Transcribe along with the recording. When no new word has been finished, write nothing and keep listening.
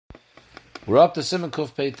We're up to Siman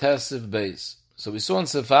Kuf Pei Tesiv Beis. So we saw in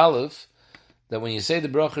Sif Aleph that when you say the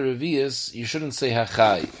bracha Revius, you shouldn't say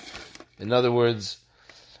Hachai. In other words,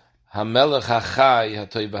 Hamelech Hachai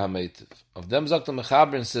Hatoy B'Hameitiv. Of them Zok the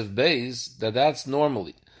Mechaber in Sif Beis, that's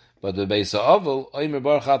normally. But the Beis Ha'ovel, Oymer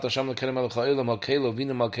Baruch Ata Hashem L'Kenem Melech Ha'olam Ha'keilo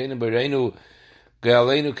Vinu Malkeinu B'Reinu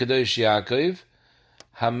Ge'aleinu Kedosh Yaakov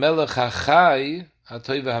Hamelech Hachai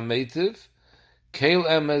Hatoy B'Hameitiv Keil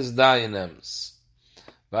Emes Dayan Emes.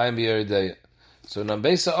 So in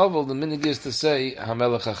Beis Ha'ovel, the minig is to say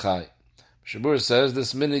Hamelech Hachai. Shabur says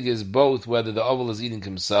this minig is both whether the ovel is eating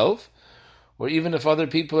himself, or even if other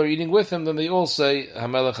people are eating with him, then they all say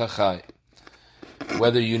Hamelech Hachai.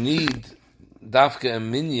 Whether you need dafka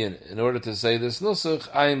and minyan in order to say this nusach,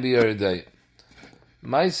 Ayin B'Yeridei.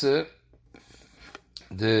 Maise,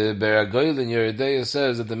 the Beragoyl in Yeridei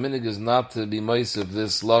says that the minig is not to be maise of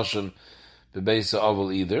this lashon Beis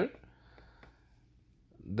Ha'ovel either.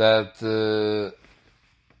 That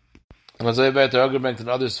and as I bet the argument in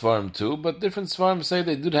other svarim too, but different svarim say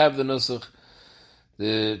they did have the nusach.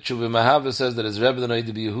 The Tshuva Mahava says that his Rebbe the Noid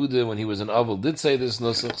Yehuda, when he was an Ovel, did say this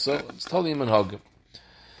nusach, so it's totally manhagim.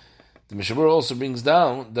 The Mishabur also brings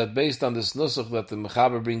down that based on this nusach that the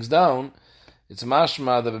Mechaber brings down, it's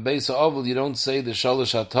mashma that Beis Ha'ovel you don't say the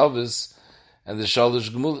Shalosh HaTavis and the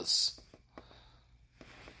Shalosh Gemulis.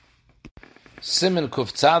 Siman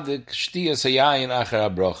Kuf Tzadik Shtiyas Hayayin Acher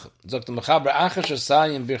HaBrocha. Zok the Mechaber Acher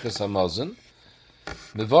Shasayim Birchas HaMazon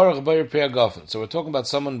Mevorach Bayer Pri HaGofen. So we're talking about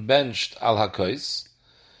someone benched Al HaKois.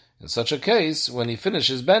 In such a case, when he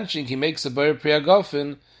finishes benching, he makes a Bayer Pri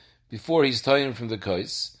HaGofen before he's taken from the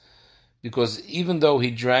Kois. Because even though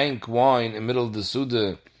he drank wine in the middle of the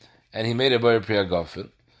Suda and he made a Bayer Pri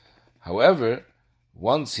HaGofen, however,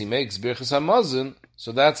 once he makes Birchas HaMazon,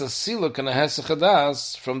 so that's a siluk and a hesach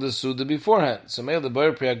hadas from the Suda beforehand. So maybe the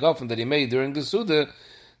Bayer Pri HaGofen that he made during the Suda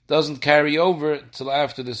doesn't carry over till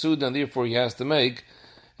after the Suda, and therefore he has to make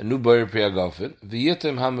a new Bayer Pri HaGofen.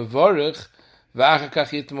 V'yitim ha-mevarech v'achakach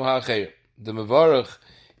yitmu ha'acher. The mevarech,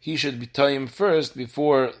 he should be toyim first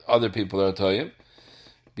before other people are toyim,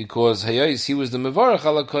 because hayais, he was the mevarech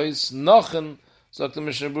ala kois nochen, sagt the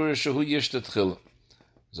Mishnah Berurah shehu yishtat chila.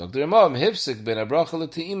 Zog the Ramah, Hifsik ben Abracha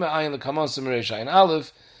l'te'ima ayin l'kaman semeresh ayin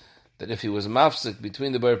aleph, that if he was mafsik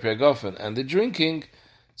between the Bayer Pri HaGofen and the drinking,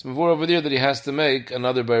 it's mavur over there that he has to make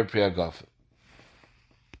another Bayer Pri HaGofen.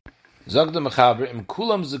 Zog the Mechaber, im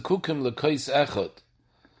kulam zekukim l'kois echad,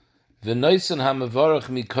 v'noisen ha-mevarach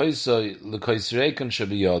mi-koisoi l'kois reikan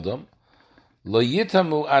shebiyodom, lo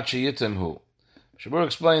yitamu ache yitamhu. Shabur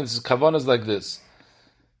explains, his kavanah is like this,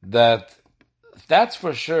 that that's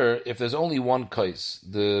for sure if there's only one kois.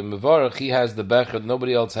 The mevarach, he has the becher,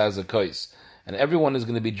 nobody else has a kois. And everyone is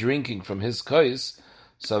going to be drinking from his kois,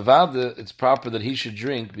 so avada, it's proper that he should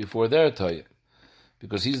drink before their toyim.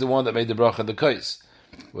 Because he's the one that made the bracha of the kois.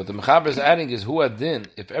 What the Mechaber is adding is huadin,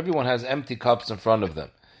 if everyone has empty cups in front of them.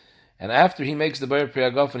 And after he makes the Bayer Pri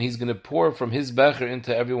HaGofen, he's going to pour from his becher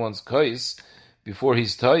into everyone's kois before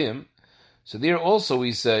his toyim. So there also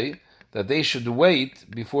we say that they should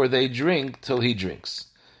wait before they drink till he drinks.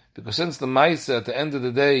 Because since the Maisa, at the end of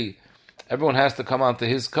the day, everyone has to come onto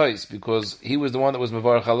his kois, because he was the one that was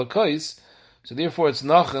mevarach ala kois, so therefore it's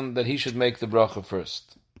nachen that he should make the bracha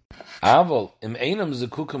first. Aval, im einam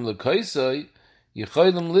zekukim lekoisai,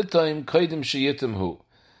 yichoylim litoim koidim sheyitim hu.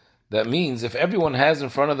 That means, if everyone has in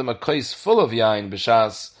front of them a kois full of yain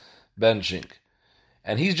b'shas benching,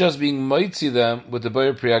 and he's just being moitzi them with the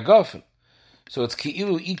Bayer Pri HaGofen, so it's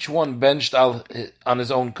ki'ilu each one benched on his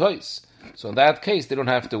own kois. So in that case, they don't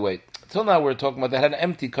have to wait. Till now we're talking about they had an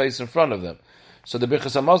empty kois in front of them. So the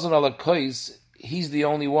Birchas HaMazon ala kois, he's the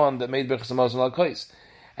only one that made Birchas HaMazon ala kois.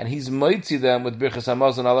 And he's moitzi them with Birchas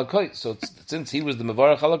HaMazon ala kois. So since he was the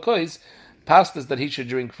mevarach ala kois, past is that he should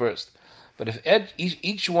drink first. But if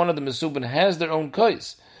each one of the mesubin has their own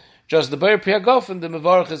kois, just the Bayer Pri HaGofen, the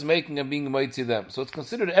mevarach is making and being moitzi them. So it's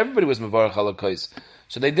considered everybody was mevarach ala kois.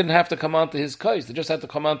 So they didn't have to come onto his kois, they just had to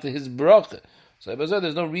come onto his bracha. So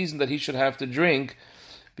there's no reason that he should have to drink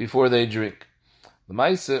before they drink. The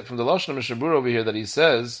Maisa from the Lashon of Mishnah Berurah over here that he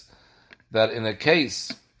says that in a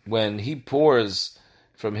case when he pours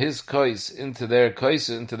from his kois into their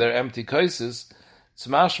kois, into their empty koises, it's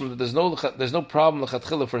mashma that there's no problem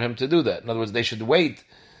l'chatchila for him to do that. In other words, they should wait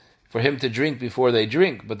for him to drink before they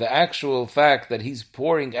drink. But the actual fact that he's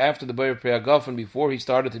pouring after the Bayer Pri HaGofen before he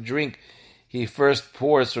started to drink, he first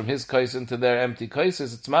pours from his kois into their empty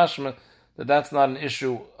koises, it's mashma that that's not an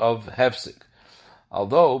issue of hefsik.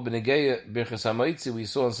 Although, b'negeya Birchas HaMoitzi, we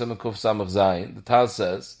saw in Siman Kuf Samach Zayin, the Taz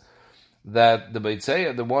says that the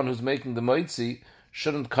Beitzeya, the one who's making the Moitzi,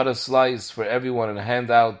 shouldn't cut a slice for everyone and hand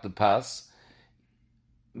out the pas.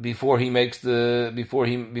 before he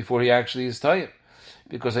actually is Tayyim.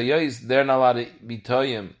 Because Hayais, they're not allowed to be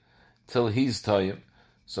Tayyim till he's Tayyim.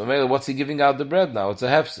 So what's he giving out the bread now? It's a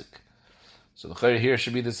hefsek. So the Chayr here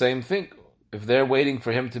should be the same thing. If they're waiting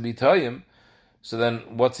for him to be Tayyim, so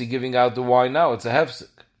then what's he giving out the wine now? It's a hefsek.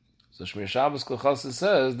 So Shmir Shabbos Kol Chassid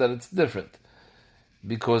says that it's different.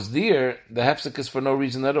 Because there, the hefsek is for no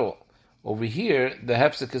reason at all. Over here, the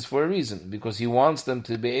hefsek is for a reason. Because he wants them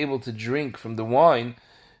to be able to drink from the wine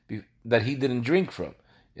that he didn't drink from,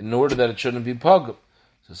 in order that it shouldn't be pogum.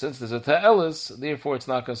 So since there's a ta'elis, therefore it's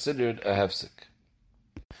not considered a hefsek.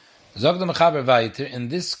 In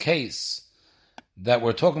this case that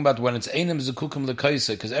we're talking about, when it's einim zukukim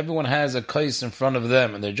lekaisa, because everyone has a kais in front of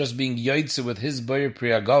them and they're just being yoitze with his boyer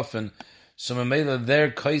priyagofen, so memela their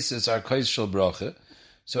kaises are kais shel bracha.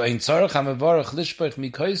 So ein tzarach hamavarach lishpach mi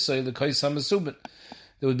kaisai lekais hamasubin.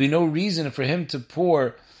 There would be no reason for him to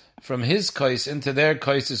pour from his kais into their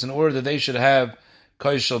kaises in order that they should have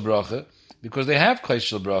kais shel bracha, because they have kais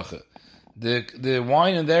shel bracha. The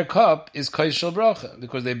wine in their cup is kais shel bracha,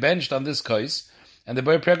 because they benched on this kais, and the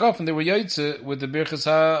boyer priyagofen, they were yoitze with the birchas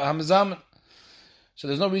hamazamen. So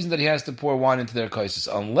there's no reason that he has to pour wine into their kaises,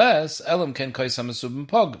 unless elam ken kais hamasubin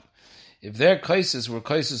pogum. If their kaises were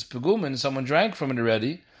kaises pegumin, someone drank from it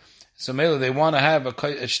already, so mele they want to have a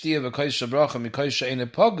shti of a kais shel bracha mikais she'ein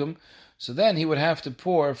pogum, so then he would have to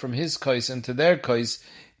pour from his kais into their kais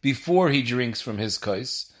before he drinks from his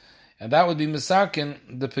kais, and that would be misakin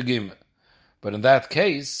the pegim. But in that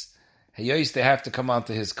case, they have to come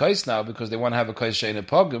onto his kais now because they want to have a kais she'ein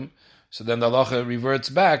pogum. So then the halacha reverts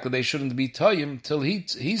back that they shouldn't be tayyim till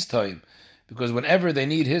he's tayyim, because whenever they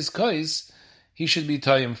need his kais, he should be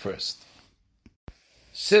tayyim first.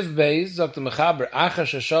 Siv Beis, Dr. Mechaber, Achar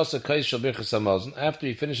Shashasa Kais Shel Birchas Hamazon, after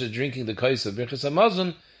he finishes drinking the kais of Birchas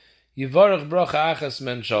Hamazon, Yivarach Bracha Achas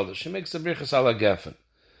Men Shalosh. He makes the Birchas Ala Gefen.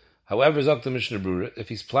 However, Dr. Mishnah Brura, if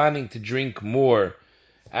he's planning to drink more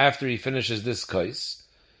after he finishes this kais,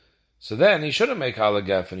 so then he shouldn't make Ala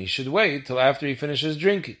Gefen. He should wait till after he finishes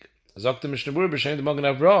drinking. Dr. Mishnah Brura, B'Shem the Magen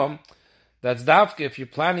Avraham, that's dafke if you're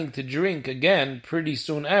planning to drink again pretty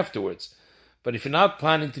soon afterwards. But if you're not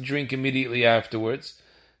planning to drink immediately afterwards,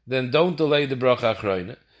 then don't delay the bracha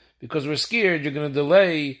achrayna, because we're scared you're going to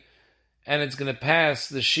delay and it's going to pass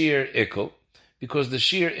the sheer ikkel, because the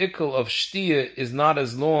sheer ikkel of shtia is not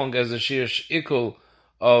as long as the sheer ikkel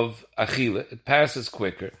of achila. It passes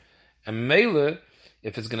quicker. And mele,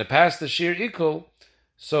 if it's going to pass the sheer ikkel,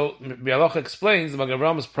 so Bialoch explains, the Magen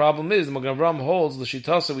Avram's problem is, the Magen Avram holds, the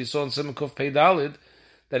shitasa we saw in Siman Kuf Pei Dalid,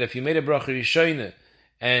 that if you made a bracha rishayna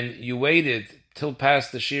and you waited till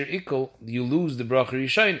past the sheer ikkel, you lose the bracha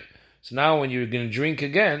rishayna. So now when you're going to drink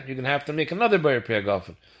again, you're going to have to make another boyer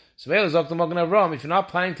priyagofen. So Ve'el Zok the Magen Avram, if you're not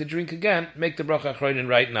planning to drink again, make the bracha achrayna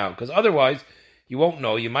right now, because otherwise you won't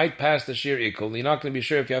know. You might pass the sheer ikkel. You're not going to be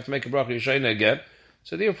sure if you have to make a bracha rishayna again.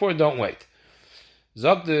 So therefore, don't wait.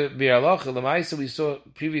 Zok the Bialoch Lamaisa we saw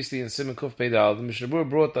previously in Siman Kuf Pei Dalid, the Mishnah Berurah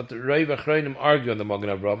brought that the Reiv Achrayim argue on the Magen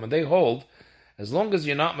Avram, and they hold as long as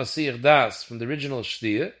you're not Masir Das from the original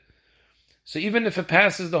Shtiyah, so even if it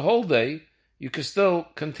passes the whole day, you can still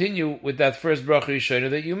continue with that first bracha rishayna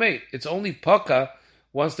that you made. It's only paka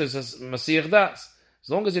once there's a Masir Das. As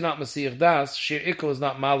long as you're not Masir Das, Shir Ikkel is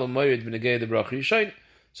not Malum Moyed B'negei the bracha rishayna.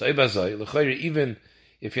 So Ibazai, l'chayr, even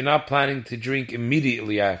if you're not planning to drink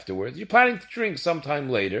immediately afterwards, you're planning to drink sometime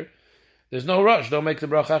later, there's no rush. Don't make the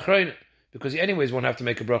bracha achrayna, because you anyways won't have to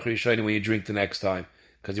make a bracha rishayna when you drink the next time,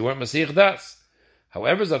 because you weren't Masir Das.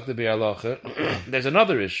 However, Zok the Bialoch, there's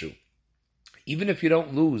another issue. Even if you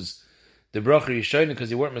don't lose the bracha rishayna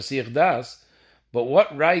because you weren't Masir Das, but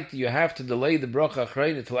what right do you have to delay the bracha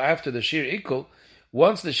achrayna until after the shir ikkel?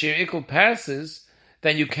 Once the shir ikkel passes,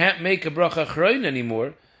 then you can't make a bracha achrayna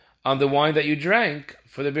anymore on the wine that you drank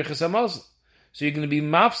for the birchas hamazon. So you're going to be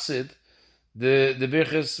mafsid the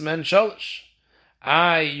birchas men shalosh.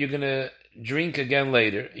 You're going to drink again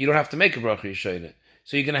later. You don't have to make a bracha rishayna.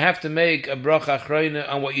 So you're going to have to make a bracha achrayna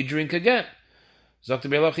on what you drink again. Zok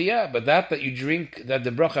Bialoch, yeah, but that you drink, that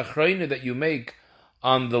the bracha achrayna that you make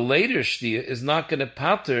on the later shtia is not going to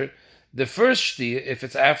pater the first shtia if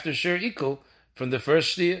it's after shir ikkel from the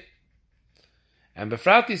first shtia. And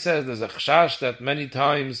Befrati says there's a chashash that many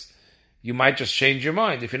times you might just change your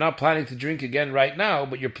mind. If you're not planning to drink again right now,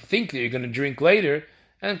 but you think that you're going to drink later,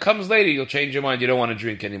 and it comes later, you'll change your mind, you don't want to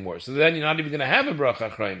drink anymore. So then you're not even going to have a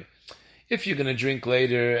bracha achrayna. If you're going to drink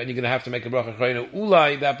later and you're going to have to make a bracha achrayna,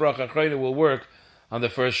 ulai, that bracha achrayna will work on the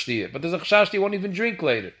first shtiyah. But there's a chashash you won't even drink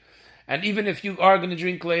later. And even if you are going to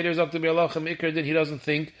drink later, Zok the Bialoch Ikar did, he doesn't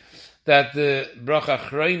think that the bracha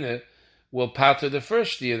achrayna will pater the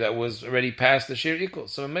first shtia that was already past the shir ikul.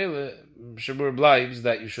 So Mele Shabur believes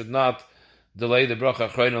that you should not delay the bracha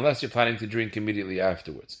achroina unless you're planning to drink immediately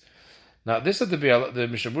afterwards. Now, this is the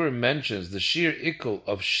Mishabur mentions the shir ikul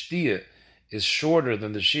of shtia is shorter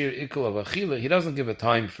than the shir ikul of achila. He doesn't give a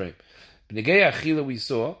time frame. B'negei achila we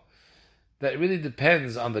saw that it really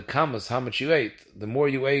depends on the kamas, how much you ate. The more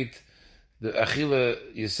you ate, the achila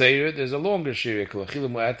yisayir, there's a longer shir ikul.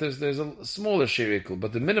 Achila mu'atas, there's a smaller shir ikul.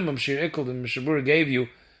 But the minimum shir ikul the Mishabur gave you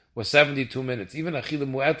was 72 minutes. Even achila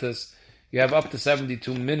mu'atas, you have up to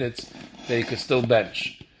 72 minutes that you could still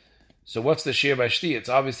bench. So what's the shir by shti? It's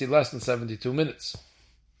obviously less than 72 minutes.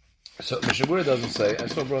 So Mishabur doesn't say. I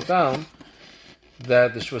still brought down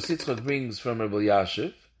that the Shvus Yitzchak brings from Rabbi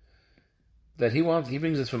Yashiv, that he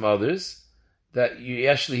brings it from others, that you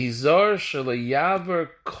actually hizar shalayaver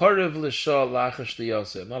korev l'shah lachash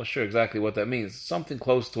liyaseh. I'm not sure exactly what that means. Something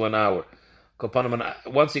close to an hour.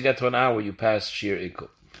 Once you get to an hour, you pass shir ikul.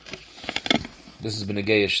 This has been a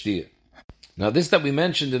gay shtiyah. Now, this that we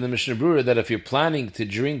mentioned in the Mishnah Berurah, that if you're planning to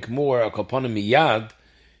drink more, a kapanim miyad,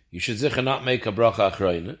 you should zicha not make a bracha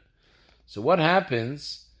achroina. So what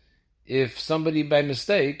happens if somebody by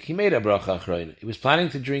mistake, he made a bracha achroina? He was planning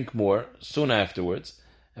to drink more soon afterwards,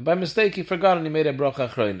 and by mistake he forgot and he made a bracha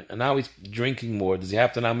achroina, and now he's drinking more. Does he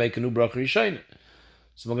have to now make a new bracha rishayna?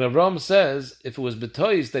 So Magen Avraham says, if it was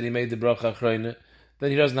betois that he made the bracha achroina,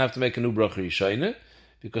 then he doesn't have to make a new bracha rishayna,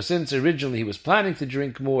 because since originally he was planning to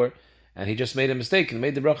drink more, and he just made a mistake and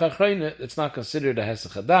made the bracha achroina, it's not considered a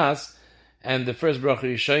hesach hadas, and the first bracha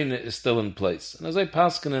rishayna is still in place. And as I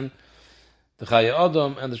paskanen, the Chaya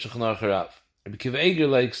Adam and the Shulchan Aruch Harav, Rabbi Kiva Eiger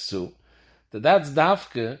likes to, that's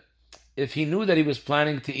dafke if he knew that he was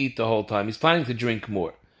planning to eat the whole time, he's planning to drink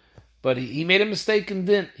more, but he made a mistake and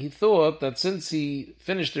didn't. He thought that since he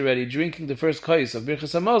finished already drinking the first kais of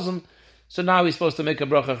Birchas HaMazon, so now he's supposed to make a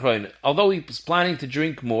bracha achroina. Although he was planning to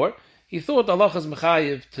drink more, he thought Allah is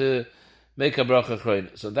mechayiv to make a bracha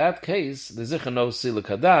achroina. So in that case, the zicha knows siluk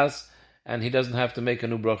hadas, and he doesn't have to make a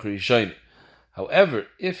new bracha rishayna. However,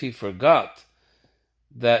 if he forgot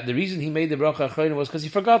that the reason he made the bracha achroina was because he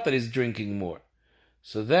forgot that he's drinking more,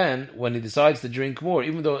 so then when he decides to drink more,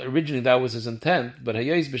 even though originally that was his intent, but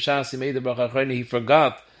hayos b'shas he made the bracha achroina, he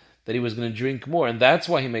forgot that he was going to drink more, and that's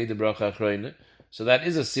why he made the bracha achroina. So that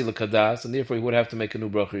is a siluk hadas, and therefore he would have to make a new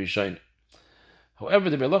bracha rishayna. However,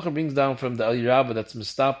 the Berlacha brings down from the Ali Rabbah that's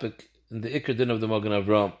mistapik in the Iker Din of the Magen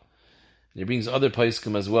Avraham. And he brings other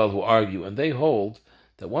Paiskim as well who argue, and they hold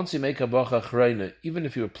that once you make a bracha achroina, even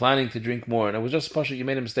if you were planning to drink more, and it was just pasha, you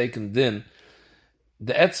made a mistake in din,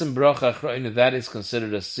 the etzem bracha achroina, that is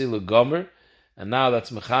considered a silu gomer, and now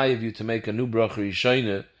that's mechayiv you to make a new bracha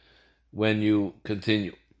rishayna when you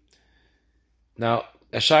continue. Now,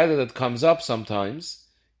 a shayla that comes up sometimes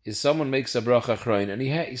is someone makes a bracha achroina, and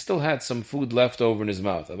he still had some food left over in his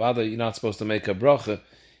mouth. Avada, you're not supposed to make a bracha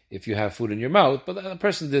if you have food in your mouth, but the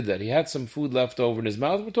person did that. He had some food left over in his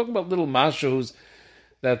mouth. We're talking about little mashahus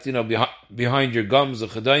that, behind your gums,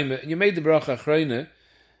 and you made the bracha achroina,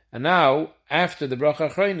 and now, after the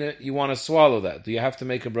bracha achroina, you want to swallow that. Do you have to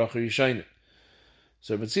make a bracha rishayna?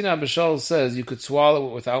 So Rabbi Tzina B'Shal says you could swallow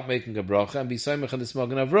it without making a bracha, and be saimach in this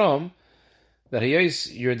Magen Avraham, that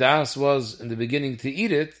your das was in the beginning to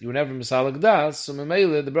eat it, you were never misalag das, so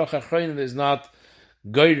memele, the bracha achroina is not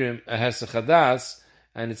goyrim a hesach hadas,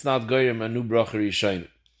 and it's not goyrim a new bracha rishayna.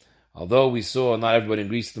 Although we saw not everybody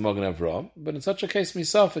agrees to the Magen Avraham, but in such a case,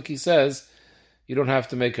 misafik, he says, you don't have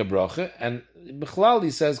to make a bracha, and Bichlal,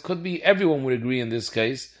 he says, could be everyone would agree in this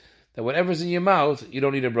case, that whatever's in your mouth, you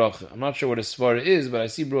don't need a bracha. I'm not sure what a svara is, but I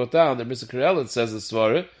see brought down that Mr. Karel says the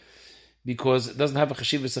svara, because it doesn't have a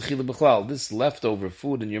chashivas achila b'chlal. This leftover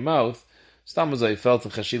food in your mouth, stamazai felt a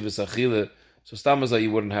chashivas achila, so stamazai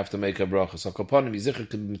you wouldn't have to make a bracha. So kapanim yizichar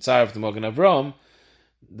could be mitzaref of the Magen Avraham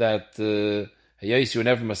that hayais you were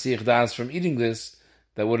never masich das from eating this,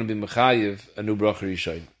 that wouldn't be mechayiv a new bracha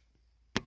rishayna.